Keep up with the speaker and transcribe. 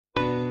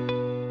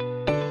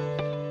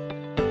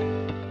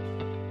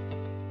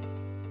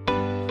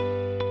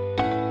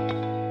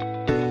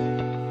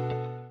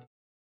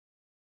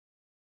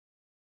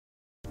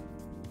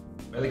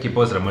Veliki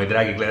pozdrav moji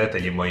dragi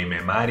gledatelji, moje ime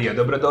je Mario,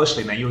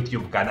 dobrodošli na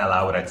YouTube kanal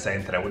Aura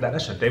centra. U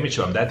današnjoj temi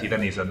ću vam dati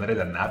jedan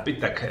izvanredan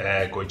napitak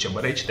koji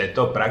ćemo reći da je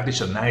to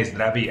praktično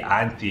najzdraviji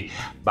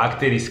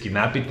antibakterijski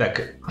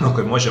napitak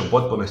koji može u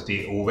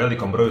potpunosti u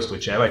velikom broju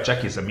slučajeva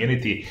čak i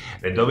zamijeniti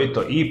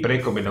redovito i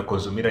prekomjerno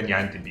konzumiranje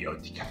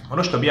antibiotika.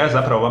 Ono što bi ja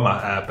zapravo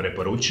vama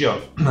preporučio,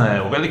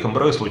 u velikom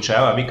broju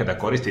slučajeva vi kada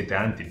koristite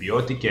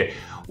antibiotike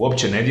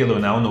uopće ne djeluju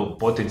na onu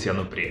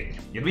potencijalnu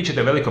prijetnju. Jer vi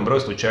ćete u velikom broju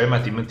slučajeva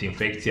imati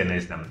infekcije, ne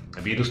znam,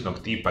 virusnog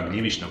tipa,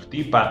 gljivičnog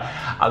tipa,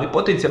 ali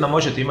potencijalno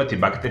možete imati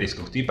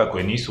bakterijskog tipa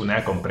koji nisu u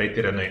nekakvom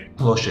pretjeranoj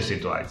lošoj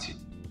situaciji.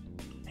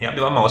 Ja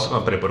bih vama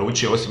osobno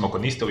preporučio, osim ako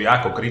niste u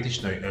jako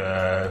kritičnoj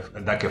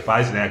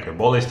fazi nekakve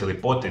bolesti ili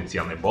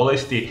potencijalne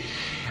bolesti,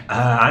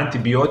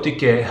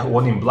 antibiotike u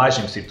onim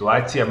blažim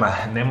situacijama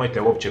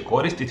nemojte uopće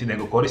koristiti,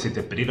 nego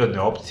koristite prirodne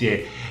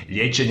opcije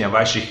liječenja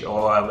vaših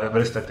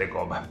vrsta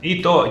tegoba.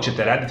 I to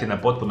ćete raditi na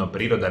potpuno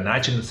prirodan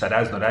način sa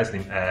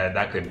raznim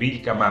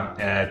biljkama,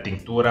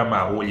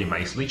 tinkturama, uljima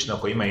i slično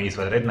koji imaju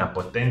izvanredna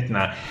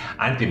potentna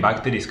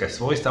antibakterijska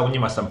svojstva. U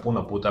njima sam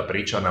puno puta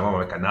pričao na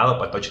mom kanalu,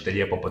 pa to ćete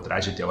lijepo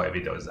potražiti ovaj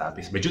video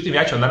zapis. Međutim,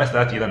 ja ću vam danas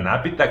dati jedan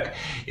napitak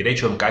i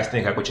reći vam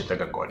kasnije kako ćete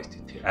ga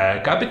koristiti.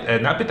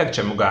 Napitak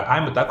ćemo ga,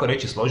 ajmo tako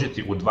reći,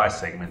 složiti u dva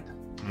segmenta.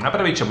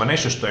 Napravit ćemo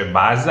nešto što je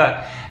baza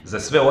za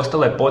sve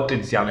ostale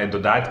potencijalne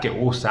dodatke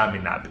u sami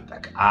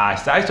napitak. A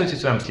sastojci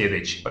su nam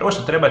sljedeći. Prvo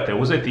što trebate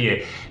uzeti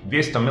je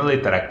 200 ml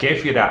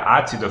kefira,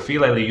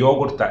 acidofila ili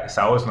jogurta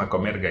sa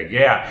oznakom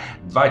RGG-a,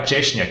 2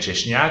 češnja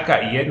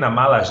češnjaka i jedna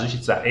mala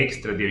žličica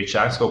ekstra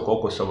djevičanskog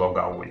kokosovog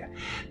ulja.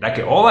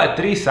 Dakle, ova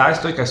tri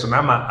sastojka su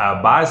nama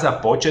baza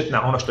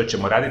početna, ono što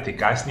ćemo raditi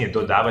kasnije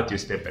dodavati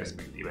iz te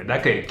perspektive.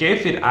 Dakle,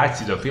 kefir,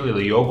 acidofil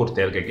ili jogurt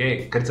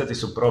RGG krcati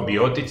su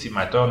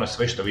probioticima, to je ono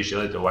sve što vi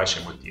želite u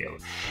vašem tijelu.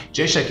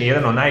 Češnjak je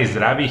jedan od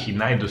najzdravijih i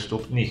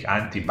najdostupnijih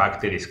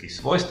antibakterijskih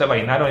svojstava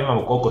i naravno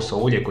imamo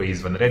kokosovo ulje koje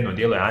izvanredno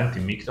djeluje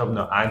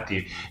antimikrobno,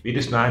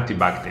 antivirusno,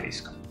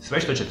 antibakterijsko.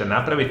 Sve što ćete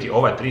napraviti,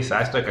 ova tri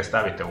sastojka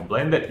stavite u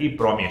blender i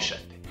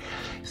promiješate.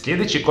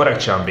 Sljedeći korak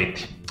će vam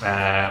biti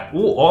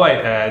u ovaj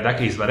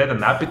izvanredan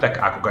napitak,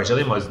 ako ga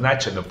želimo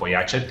značajno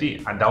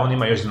pojačati, a da on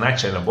ima još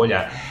značajno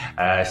bolja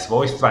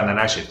svojstva na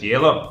naše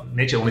tijelo,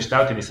 neće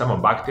uništavati ni samo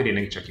bakterije,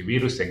 nego čak i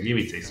viruse,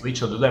 gljivice i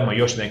slično, dodajemo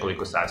još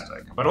nekoliko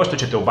sastojaka. Prvo što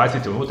ćete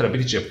ubaciti unutra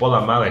biti će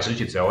pola male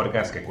žličice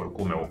organske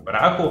kurkume u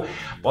prahu,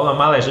 pola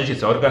male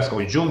žličice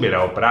organskog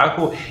džumbira u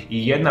prahu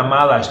i jedna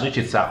mala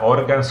žličica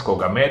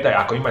organskog meda,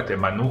 ako imate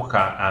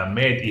manuka,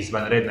 med,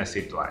 izvanredna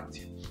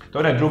situacija. To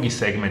je onaj drugi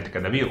segment,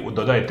 kada vi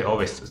dodajete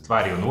ove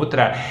stvari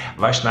unutra,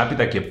 vaš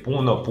napitak je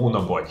puno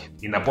bolji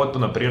i na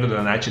potpuno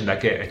prirodan način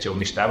će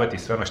uništavati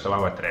sve ono što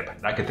vama treba.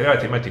 Dakle,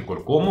 trebate imati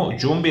kurkumu,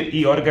 džumbir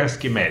i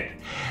organski med.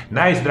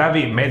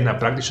 Najzdraviji med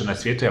praktično na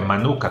svijetu je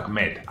manukak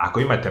med. Ako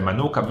imate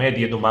manuka med,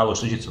 jednu malu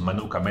žličicu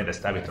manuka meda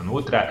stavite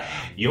unutra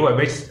i ovo je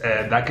već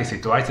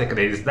situacija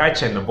kada je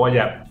značajno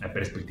bolja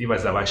perspektiva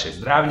za vaše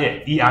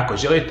zdravlje i ako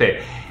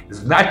želite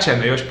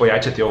značajno još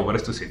pojačati ovu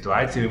vrstu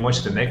situacije, vi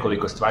možete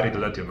nekoliko stvari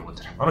dodati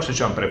unutra. Ono što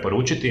ću vam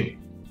preporučiti,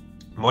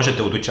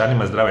 možete u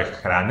dućanima zdrave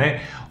hrane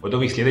od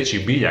ovih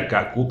sljedećih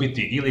biljaka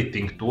kupiti ili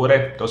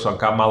tinkture, to su vam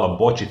kao malo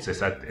bočice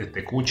sa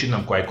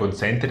tekućinom koja je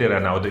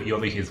koncentrirana od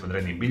ovih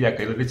izvanrednih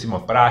biljaka, ili recimo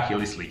prah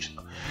ili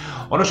slično.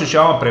 Ono što ću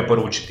vam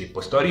preporučiti,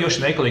 postoji još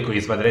nekoliko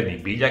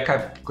izvanrednih biljaka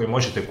koje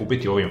možete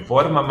kupiti u ovim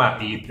formama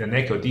i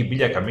neke od tih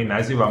biljaka mi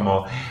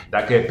nazivamo,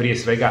 prije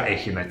svega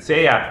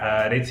echinacea,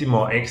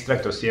 recimo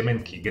ekstrakt od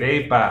sjemenki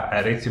grejpa,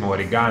 recimo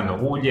oregano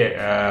ulje,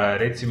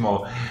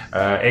 recimo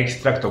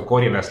ekstrakt od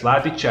korijena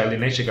sladića ili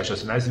nečega što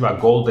se naziva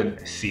golden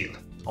seal.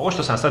 Ovo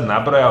što sam sad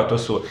nabrojao, to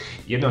su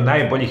jedno od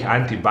najboljih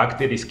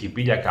antibakterijskih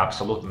biljaka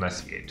apsolutno na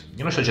svijetu.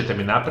 I ono što ćete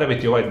mi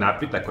napraviti, ovaj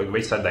napitak kojeg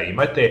već sada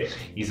imate,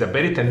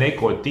 izaberite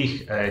neku od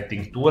tih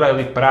tinktura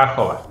ili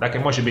prahova. Dakle,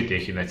 može biti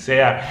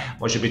echinacea,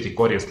 može biti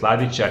korijen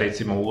sladića,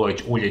 recimo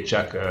ulje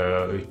čak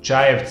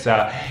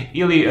čajevca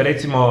ili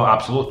recimo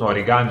apsolutno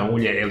oregano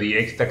ulje ili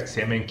ekstrakt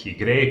sjemenki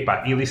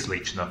grejpa ili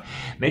slično.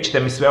 Nećete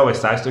mi sve ove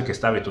sastojke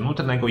staviti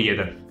unutra, nego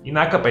jedan. I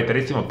nakapajte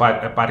recimo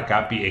par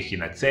kapi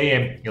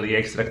echinaceje ili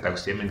ekstrakta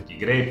sjemenki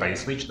grejpa i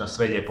slično,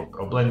 sve lijepo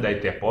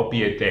problendajte,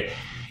 popijete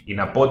i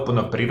na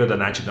potpuno prirodan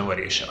način ovo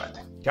rješavate.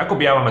 Kako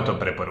bi ja vama to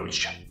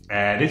preporučio?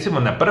 Recimo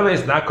na prve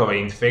znakove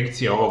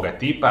infekcije ovoga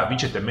tipa vi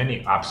ćete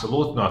meni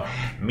apsolutno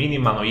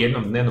minimalno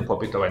jednom dnevno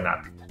popiti ovaj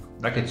napitak.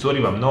 Dakle, curi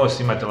vam nos,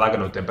 imate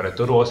laganu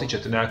temperaturu,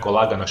 osjećate nekako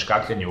lagano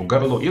škakljanje u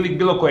grlu ili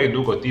bilo kojeg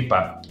drugog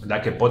tipa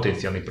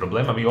potencijalnih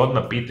problema, vi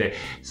odmah pijte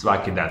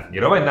svaki dan.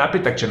 Jer ovaj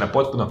napitak će na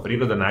potpuno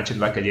prirodan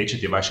način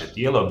liječiti vaše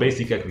tijelo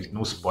bez ikakvih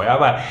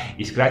nuspojava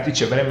i skratit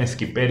će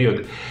vremenski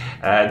period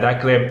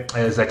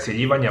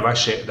zacjeljivanja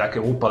vaše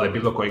upale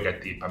bilo kojega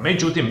tipa.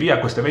 Međutim, vi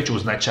ako ste već u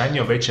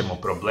značajnijom većem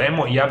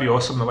problemu, ja bi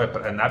osobno ovaj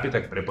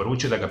napitak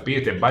preporučio da ga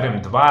pijete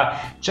barem 2,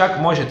 čak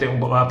možete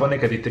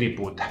ponekad i 3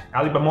 puta.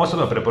 Ali vam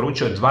osobno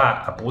preporučio 2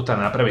 puta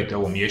napravite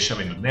ovu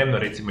mješavinu dnevno,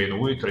 recimo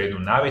jednu ujutro, jednu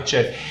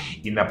navečer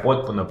i na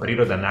potpuno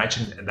prirodan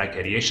način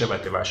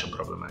rješavate vašu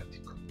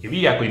problematiku. I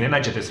vi ako i ne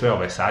nađete sve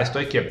ove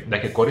sastojke,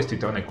 dakle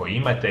koristite one koje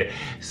imate,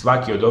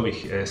 svaki od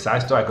ovih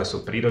sastojaka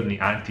su prirodni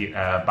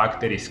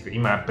antibakterijski,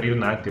 ima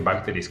prirodna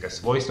antibakterijska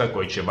svojstva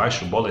koji će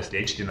vašu bolest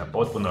liječiti na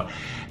potpuno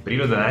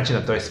prirodan način,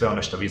 a to je sve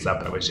ono što vi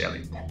zapravo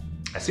želite.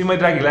 A svi moji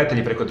dragi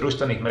gledatelji, preko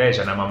društvenih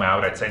mreža na mome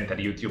Aura Centar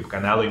YouTube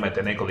kanalu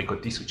imate nekoliko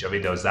tisuća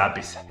video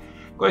zapisa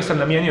koje sam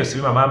namijenio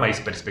svima vama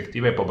iz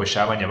perspektive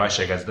poboljšavanja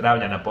vašega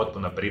zdravlja na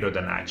potpuno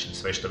prirodan način.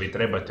 Sve što vi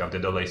trebate ovdje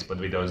dole ispod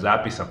video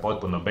zapisa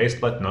potpuno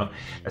besplatno,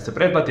 da se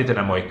pretplatite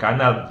na moj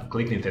kanal,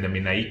 kliknite mi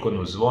na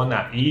ikonu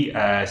zvona i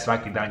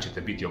svaki dan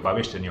ćete biti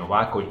obavješteni o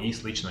ovakvoj i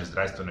sličnoj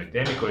zdravstvenoj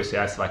temi koju se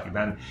ja svaki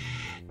dan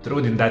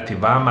trudim dati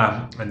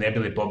vama, ne bi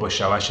li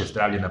poboljšao vaše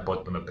zdravlje na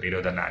potpuno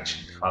prirodan način.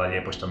 Hvala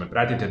lijepo što me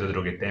pratite, do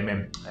druge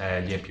teme,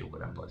 lijep i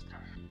ugodan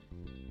pozdrav.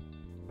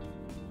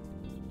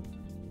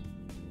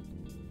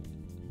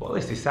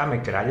 Bolesti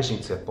same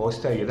kralježnice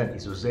postaju jedan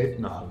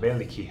izuzetno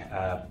veliki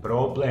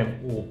problem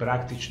u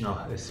praktično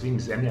svim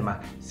zemljama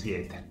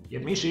svijeta.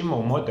 Jer mi živimo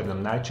u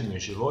modernom načinu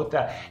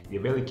života gdje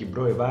veliki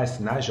broj vas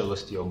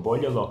nažalost je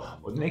oboljelo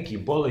od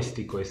nekih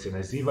bolesti koje se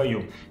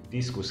nazivaju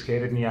diskus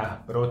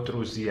hernija,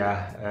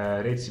 protruzija,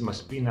 recimo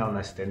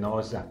spinalna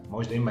stenoza,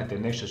 možda imate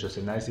nešto što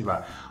se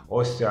naziva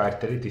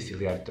osteoartritis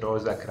ili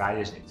artroza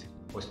kralježnice.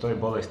 Postoje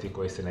bolesti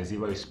koje se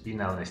nazivaju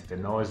spinalne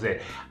stenoze,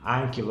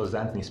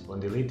 ankilozantni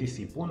spondilitis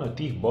i puno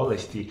tih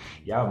bolesti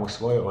ja vam u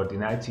svojoj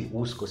ordinaciji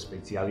usko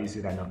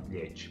specijalizirano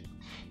liječim.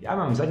 Ja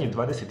vam zadnje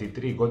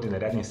 23 godine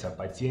radim sa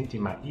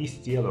pacijentima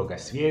iz cijeloga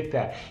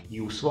svijeta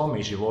i u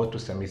svome životu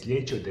sam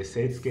izliječio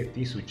desetke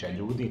tisuća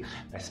ljudi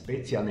na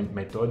specijalnim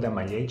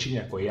metodama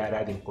liječenja koje ja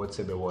radim kod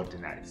sebe u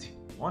ordinaciji.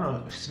 Ono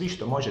svi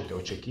što možete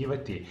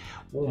očekivati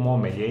u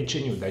mome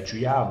liječenju, da ću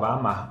ja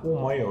vama u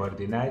mojoj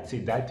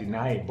ordinaciji dati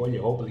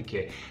najbolje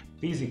oblike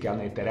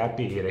fizikalne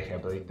terapije i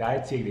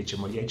rehabilitacije gdje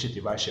ćemo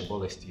liječiti vaše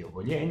bolesti i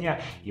oboljenja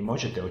i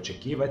možete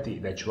očekivati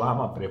da ću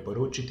vama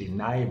preporučiti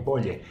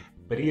najbolje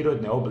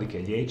prirodne oblike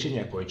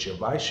liječenja koje će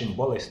vašim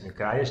bolesnoj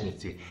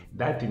kralježnici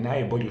dati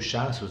najbolju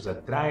šansu za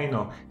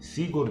trajno,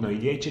 sigurno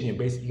liječenje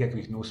bez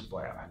ikakvih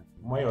nuspojava.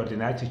 U mojoj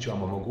ordinaciji ću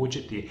vam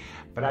omogućiti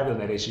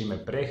pravilne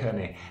režime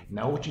prehrane,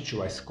 naučit ću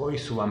vas koji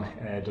su vam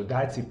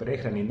dodaci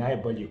prehrani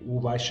najbolji u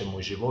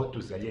vašemu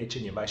životu za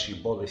liječenje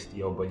vaših bolesti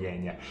i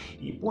oboljenja.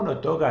 I puno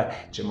toga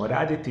ćemo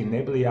raditi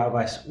ne bi li ja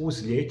vas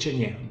uz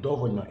liječenje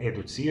dovoljno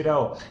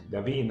educirao da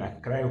vi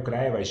na kraju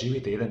krajeva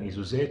živite jedan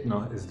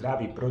izuzetno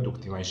zdravi i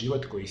produktivan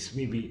život koji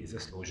svi vi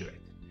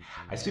zaslužujete.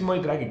 A svi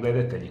moji dragi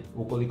gledatelji,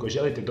 ukoliko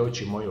želite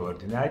doći u moju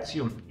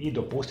ordinaciju i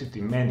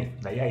dopustiti meni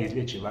da ja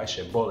izliječim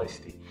vaše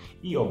bolesti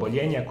i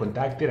oboljenja,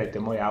 kontaktirajte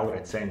moj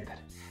Aura Centar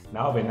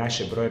na ove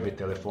naše brojeve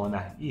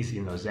telefona iz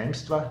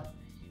inozemstva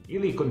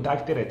ili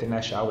kontaktirajte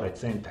naš Aura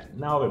Centar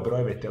na ove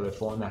brojeve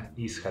telefona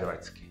iz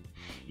Hrvatske.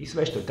 I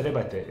sve što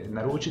trebate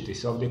naručiti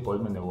se ovdje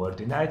kod mene u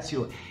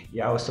ordinaciju,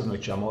 ja osobno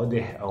ću vam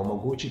ovdje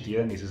omogućiti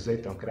jedan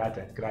izuzetno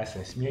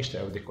krasan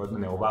smještaj ovdje kod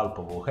mene u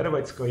Valpovu u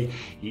Hrvatskoj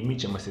i mi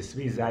ćemo se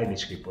svi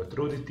zajednički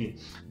potruditi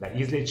da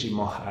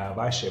izliječimo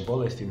vaše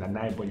bolesti na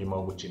najbolji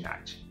mogući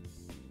način.